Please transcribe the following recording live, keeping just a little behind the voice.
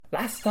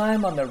Last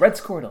time on the Red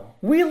Squirtle,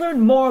 we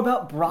learned more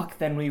about Brock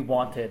than we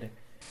wanted.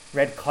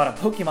 Red caught a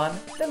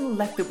Pokemon, then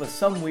left it with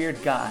some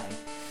weird guy.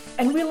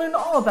 And we learned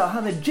all about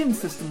how the gym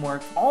system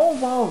worked, all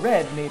while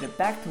Red made it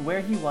back to where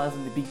he was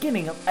in the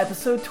beginning of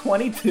episode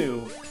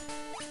 22.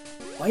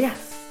 Why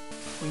yes,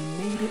 we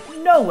made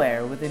it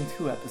nowhere within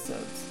 2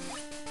 episodes.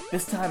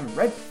 This time,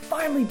 Red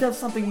finally does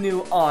something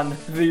new on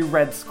the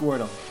Red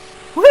Squirtle.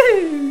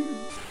 Woo!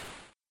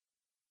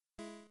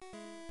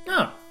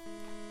 Oh,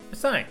 a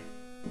sign.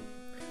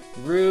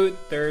 Route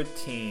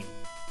 13,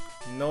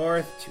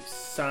 north to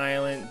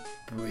Silent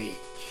Bridge.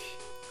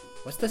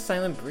 What's the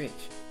Silent Bridge?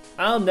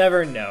 I'll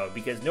never know,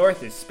 because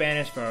north is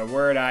Spanish for a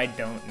word I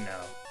don't know.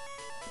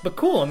 But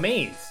cool, a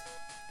maze.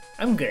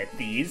 I'm good at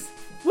these.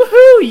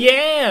 Woohoo,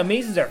 yeah,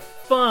 mazes are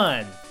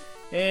fun.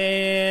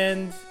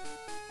 And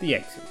the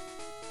exit.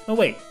 Oh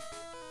wait,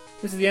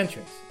 this is the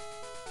entrance.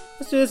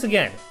 Let's do this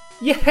again.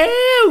 Yeah,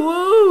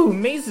 woo,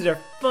 mazes are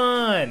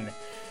fun.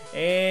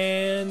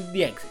 And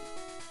the exit.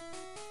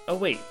 Oh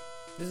wait,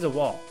 this is a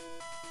wall.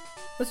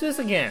 Let's do this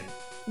again.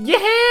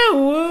 Yeah,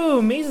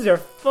 woo, mazes are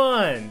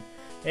fun.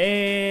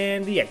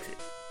 And the exit.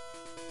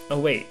 Oh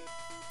wait,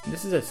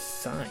 this is a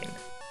sign.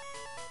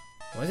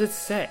 What does it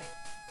say?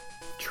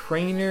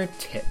 Trainer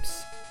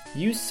tips.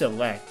 You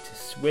select to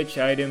switch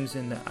items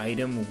in the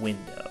item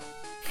window.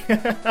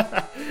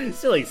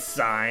 Silly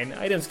sign.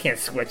 Items can't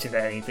switch into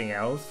anything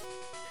else.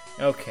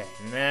 Okay,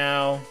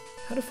 now,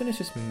 how to finish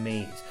this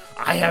maze?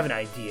 I have an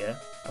idea.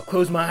 I'll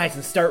close my eyes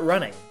and start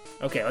running.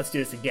 Okay, let's do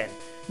this again.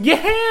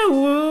 Yeah,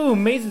 woo!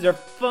 Mazes are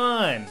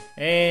fun!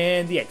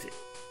 And the exit.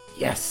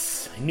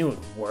 Yes, I knew it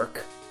would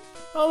work.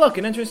 Oh look,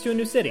 an entrance to a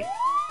new city.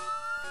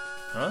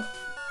 Huh?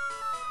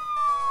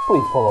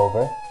 Please pull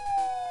over.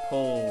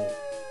 Pull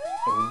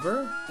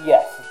over?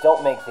 Yes,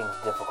 don't make things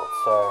difficult,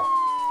 sir.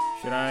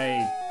 Should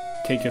I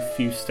take a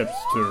few steps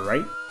to the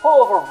right?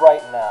 Pull over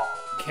right now.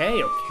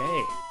 Okay.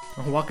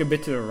 I'll walk a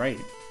bit to the right.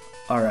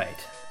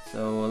 Alright,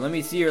 so let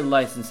me see your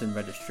license and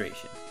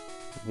registration.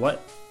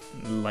 What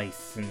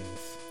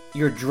license?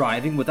 You're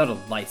driving without a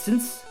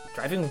license?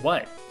 Driving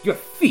what? Your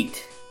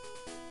feet!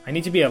 I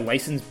need to be a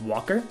licensed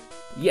walker?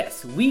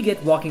 Yes, we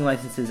get walking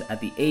licenses at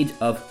the age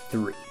of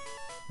 3.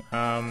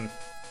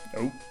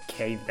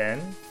 Okay then.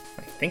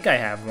 I think I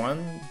have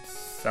one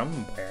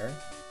somewhere.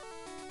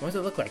 What does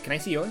it look like? Can I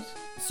see yours?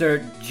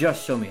 Sir,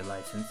 just show me a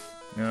license.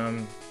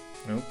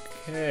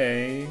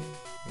 Okay.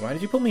 Why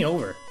did you pull me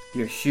over?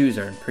 Your shoes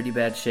are in pretty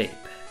bad shape.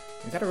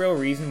 Is that a real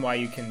reason why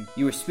you can...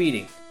 You were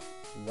speeding.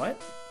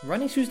 What?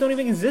 Running shoes don't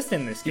even exist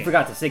in this game. You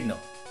forgot to signal.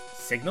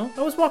 Signal?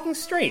 I was walking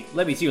straight.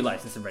 Let me see your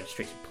license and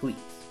registration, please.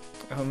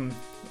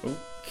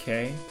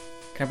 Okay.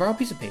 Can I borrow a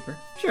piece of paper?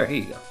 Sure,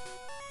 here you go.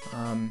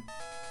 And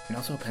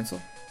also a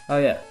pencil? Oh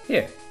yeah,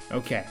 here.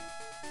 Okay.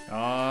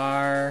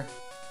 R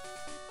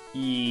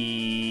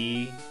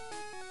E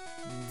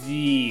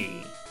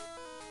D.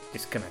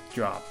 Just gonna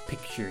draw a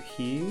picture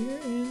here,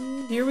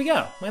 and here we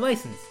go. My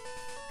license.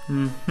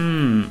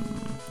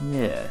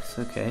 Yes,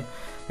 okay.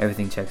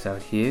 Everything checks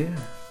out here.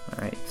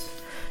 Alright.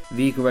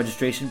 Vehicle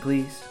registration,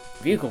 please.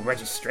 Vehicle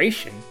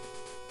registration?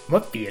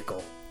 What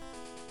vehicle?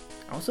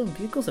 Also,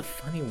 vehicle's a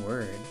funny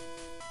word.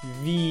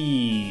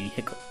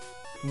 Vehicle.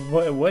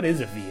 What is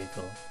a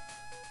vehicle?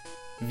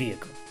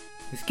 Vehicle.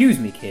 Excuse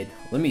me, kid.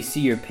 Let me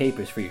see your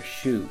papers for your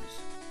shoes.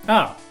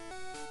 Oh.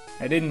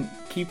 I didn't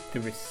keep the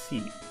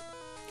receipt.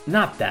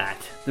 Not that.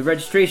 The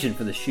registration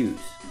for the shoes.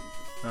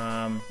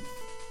 Can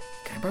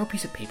I borrow a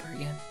piece of paper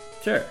again?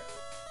 Sure.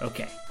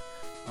 Okay.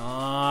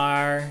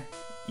 R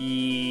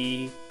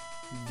E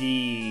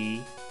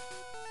D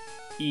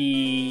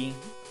E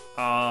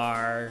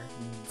R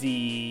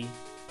D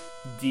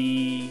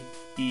D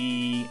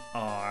E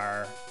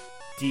R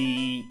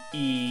D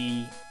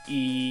E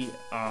E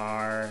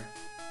R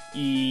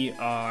E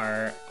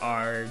R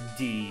R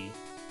D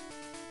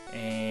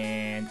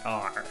and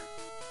R.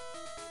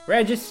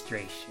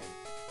 Registration.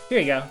 Here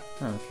you go.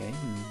 Okay,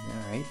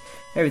 alright.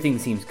 Everything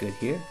seems good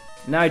here.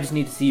 Now I just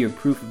need to see your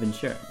proof of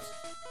insurance.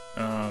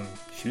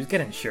 Shoes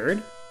get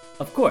insured?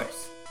 Of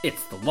course.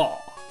 It's the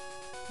law.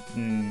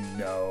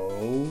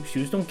 No,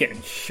 shoes don't get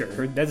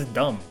insured. That's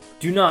dumb.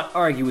 Do not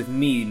argue with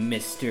me,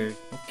 mister.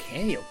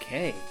 Okay.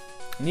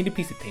 I need a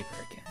piece of paper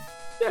again.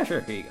 Yeah,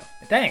 sure, here you go.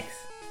 Thanks.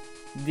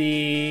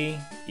 D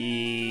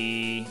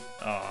E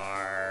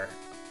R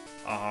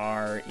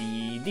R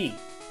E D.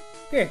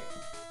 Here.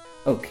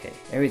 Okay,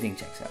 everything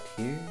checks out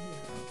here.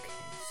 Okay,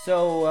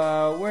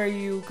 so, where are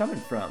you coming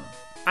from?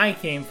 I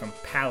came from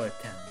Pallet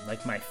Town,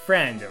 like my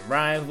friend and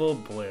rival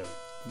Blue.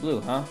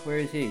 Blue, huh? Where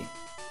is he?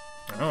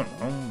 I don't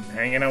know,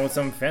 hanging out with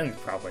some friends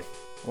probably.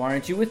 Why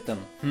aren't you with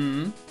them?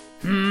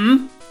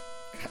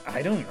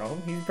 I don't know,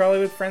 he's probably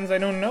with friends I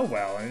don't know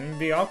well, and it'd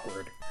be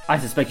awkward. I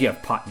suspect you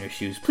have pot in your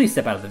shoes. Please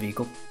step out of the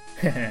vehicle.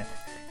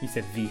 You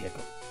said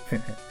vehicle.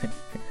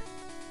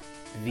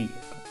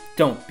 Vehicle.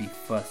 Don't be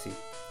fussy.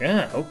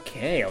 Yeah,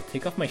 okay, I'll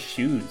take off my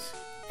shoes.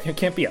 There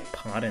can't be a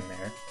pot in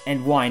there.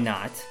 And why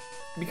not?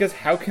 Because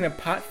how can a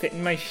pot fit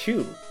in my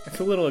shoe? That's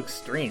a little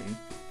extreme.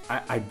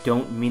 I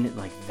don't mean it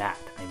like that.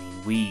 I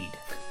mean weed.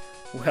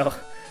 Well,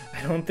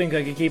 I don't think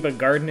I could keep a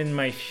garden in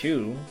my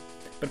shoe.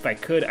 But if I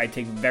could, I'd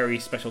take very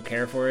special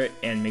care for it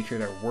and make sure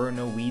there were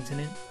no weeds in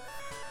it.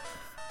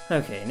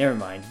 Okay, never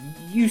mind.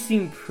 You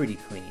seem pretty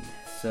clean,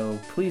 so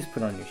please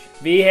put on your shoes.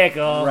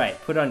 Vehicle! Right,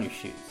 put on your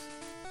shoes.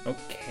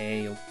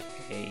 Okay.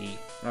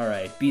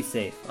 Alright, be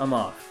safe. I'm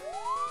off.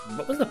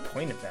 What was the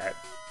point of that?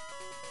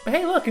 But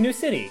hey, look, a new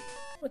city.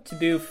 What to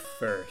do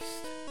first?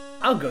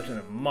 I'll go to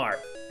the mart.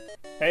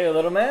 Hey,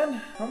 little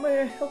man, how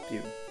may I help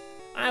you?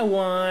 I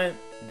want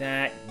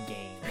that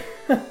game.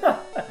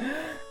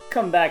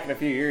 Come back in a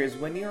few years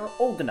when you're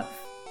old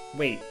enough.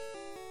 Wait,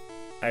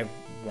 I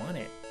want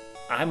it.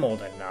 I'm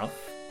old enough.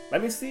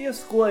 Let me see a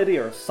school ID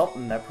or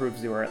something that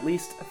proves you are at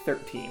least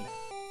 13.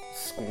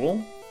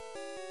 School?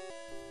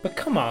 But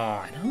come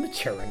on, I'm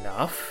mature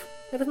enough.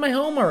 That is my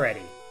home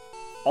already.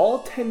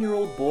 All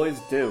 10-year-old boys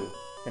do.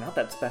 You're not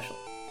that special.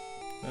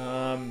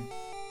 I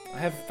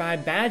have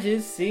 5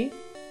 badges, see?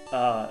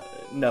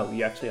 No,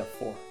 you actually have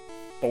 4.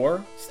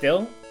 4?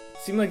 Still?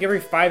 Seemed like every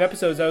 5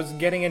 episodes I was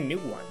getting a new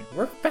one.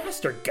 Work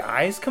faster,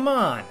 guys, come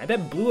on. I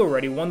bet Blue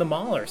already won them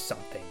all or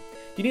something.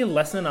 Do you need a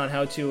lesson on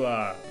how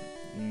to,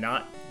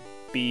 not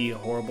be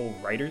horrible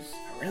writers?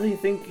 I really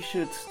think you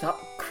should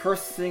stop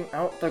cursing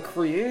out the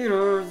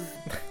creators.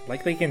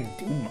 Like they can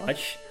do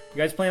much. You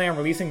guys planning on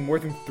releasing more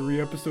than 3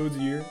 episodes a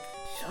year?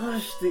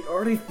 Shush, they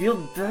already feel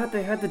bad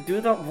they had to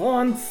do that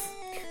once.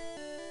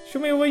 Show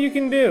me what you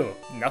can do.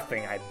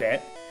 Nothing, I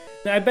bet.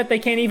 I bet they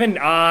can't even.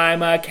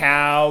 I'm a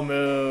cow,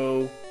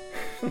 moo.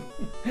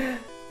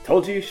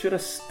 Told you should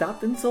have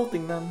stopped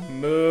insulting them.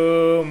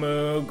 Moo,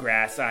 moo,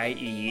 grass I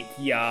eat.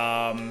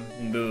 Yum,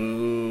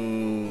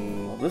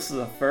 moo. Well, this is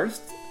a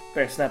first.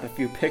 Better snap a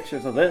few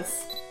pictures of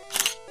this.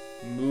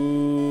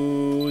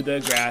 Moo,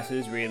 the grass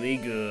is really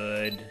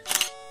good.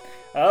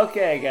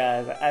 Okay,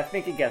 guys, I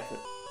think he gets it.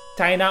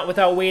 Tie a knot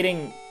without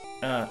waiting.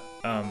 Why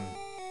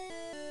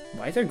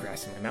is there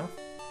grass in my mouth?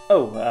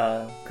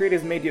 Oh,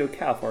 creators made you a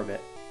cow for a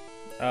bit.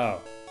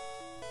 Oh.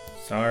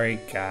 Sorry,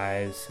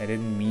 guys. I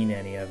didn't mean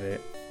any of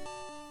it.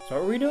 So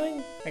what were we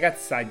doing? I got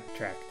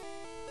sidetracked.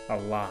 A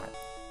lot.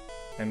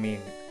 I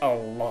mean, a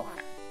lot.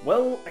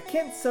 Well, I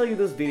can't sell you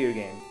this video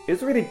game.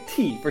 It's rated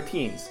T for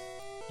teens.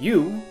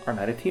 You are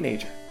not a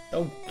teenager.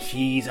 Oh,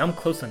 jeez. I'm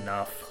close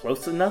enough.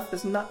 Close enough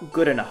is not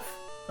good enough.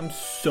 I'm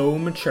so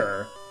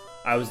mature.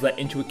 I was let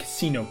into a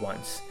casino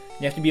once.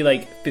 You have to be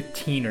like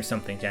 15 or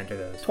something to enter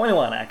those.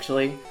 21,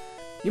 actually.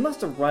 You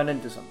must have run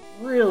into some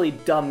really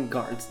dumb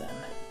guards then.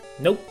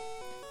 Nope.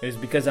 It was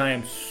because I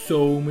am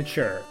so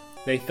mature.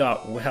 They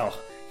thought, well,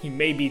 he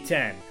may be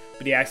 10,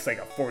 but he acts like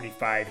a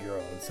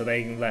 45-year-old, so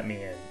they can let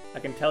me in. I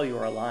can tell you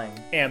are lying.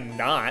 Am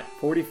not.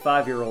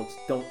 45-year-olds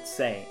don't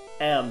say,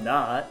 am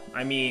not.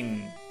 I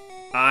mean,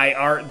 I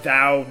art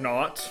thou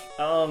not?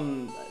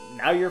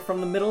 Now you're from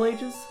the Middle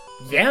Ages?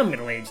 Yeah, I'm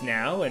middle-aged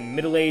now, and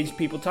middle-aged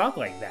people talk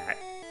like that.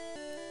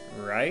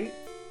 Right?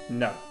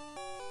 No.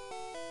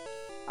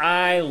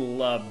 I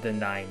love the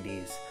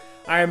 90s.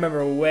 I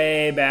remember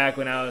way back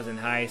when I was in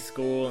high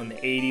school and the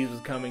 80s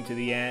was coming to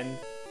the end.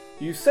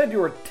 You said you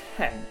were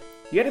 10.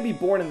 You had to be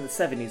born in the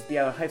 70s to be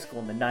out of high school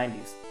in the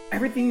 90s.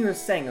 Everything you were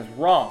saying is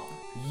wrong.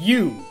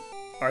 You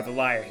are the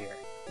liar here.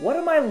 What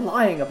am I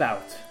lying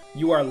about?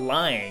 You are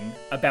lying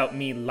about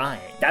me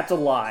lying. That's a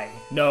lie.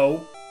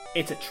 No,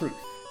 it's a truth.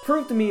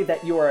 Prove to me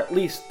that you are at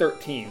least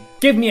 13.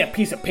 Give me a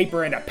piece of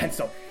paper and a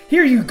pencil.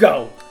 Here you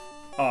go!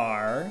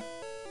 R-E-D-1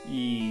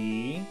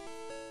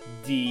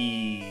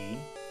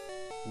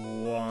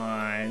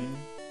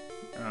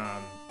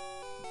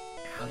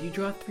 how do you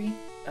draw 3?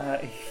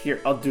 Here,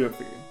 I'll do it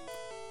for you.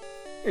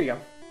 Here you go.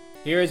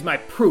 Here is my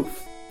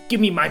proof. Give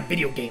me my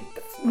video game.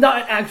 It's not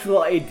an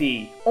actual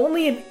ID.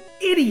 Only an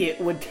idiot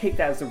would take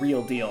that as the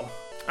real deal.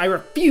 I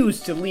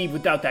refuse to leave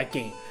without that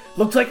game.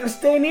 Looks like you're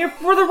staying here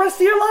for the rest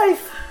of your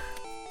life.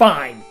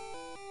 Fine.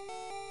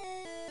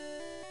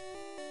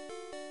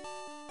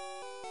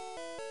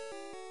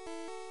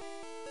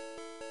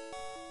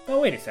 Oh,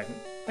 wait a second.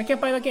 I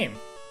can't buy that game.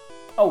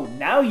 Oh,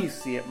 now you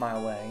see it my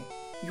way.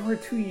 You are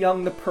too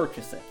young to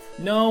purchase it.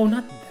 No,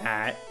 not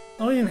that.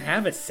 I don't even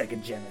have a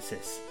Sega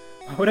Genesis.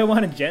 Why would I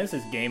want a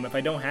Genesis game if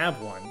I don't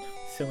have one?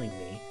 Silly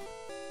me.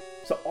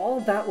 So all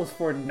that was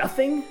for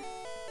nothing?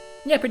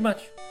 Yeah, pretty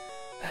much.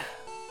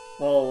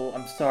 Well,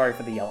 I'm sorry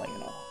for the yelling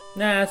and all.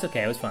 Nah, that's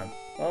okay. It was fun.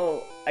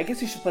 Well, I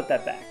guess you should put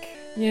that back.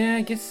 Yeah,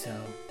 I guess so.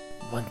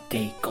 One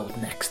day,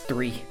 Golden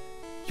X3,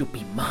 you'll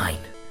be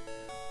mine.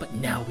 But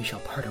now we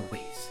shall part our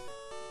ways.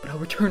 But I'll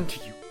return to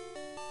you.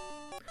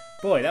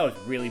 Boy, that was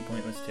really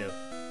pointless too.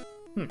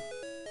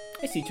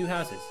 I see 2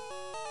 houses.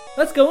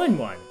 Let's go in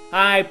one.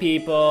 Hi,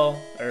 people.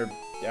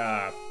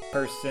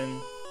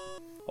 Person.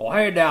 Oh,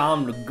 hey there,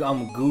 I'm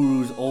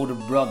Guru's older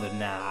brother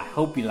now. I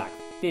hope you like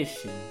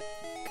fishing.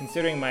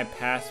 Considering my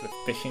past with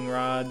fishing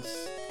rods,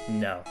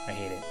 no, I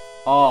hate it.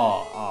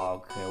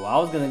 Oh, okay. Well, I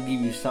was gonna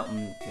give you something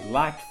if you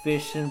liked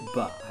fishing,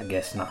 but I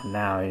guess not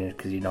now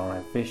because you don't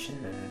like fishing.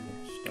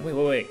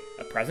 Wait.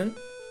 A present?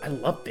 I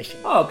love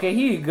fishing. Oh, okay,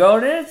 here you go.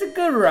 Then it's a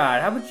good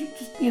ride. How about you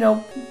just,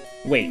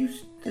 Wait.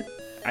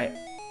 I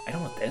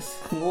don't want this.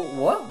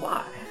 What?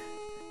 Why?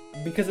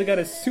 Because I got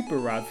a super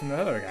rod from the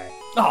other guy.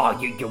 Oh,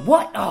 you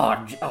what?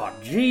 Oh,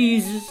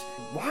 Jesus.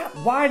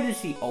 Why does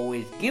he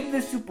always give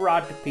the super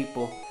rod to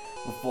people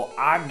before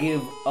I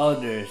give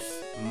others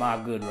my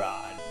good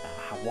rod?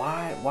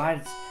 Why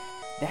is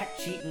that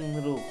cheating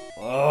little...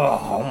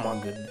 Oh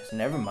my goodness,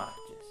 never mind.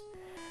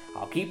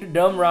 I'll keep the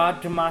dumb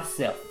rod to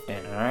myself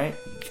then, alright?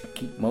 Just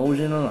keep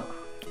moseying along.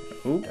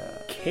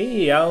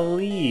 Okay, I'll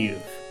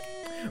leave.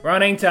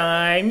 Running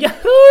time!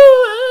 Yahoo!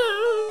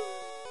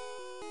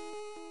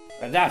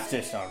 But that's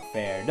just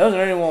unfair. Doesn't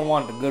anyone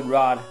want the good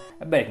rod?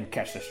 I bet he can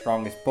catch the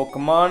strongest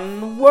Pokemon in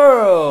the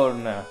world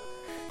now.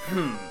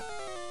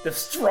 The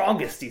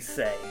strongest, you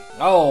say?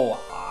 Oh,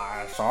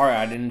 sorry,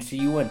 I didn't see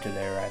you enter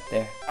there right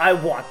there. I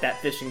want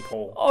that fishing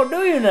pole. Oh, do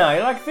you now?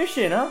 You like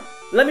fishing, huh?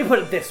 Let me put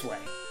it this way.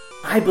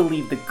 I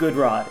believe the good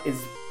rod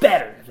is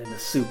better than the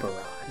super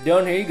rod.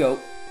 Done, here you go.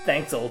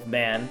 Thanks, old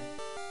man.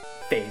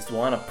 Phase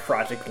 1 of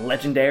Project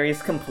Legendary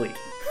is complete.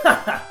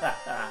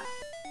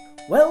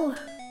 Well,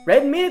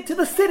 Red made it to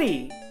the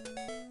city,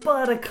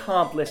 but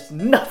accomplished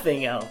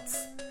nothing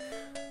else.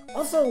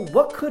 Also,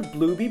 what could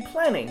Blue be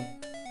planning?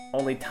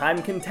 Only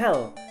time can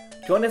tell.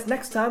 Join us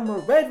next time where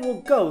Red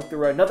will go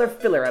through another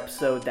filler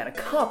episode that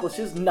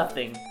accomplishes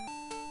nothing.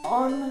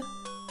 On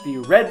the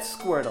Red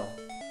Squirtle.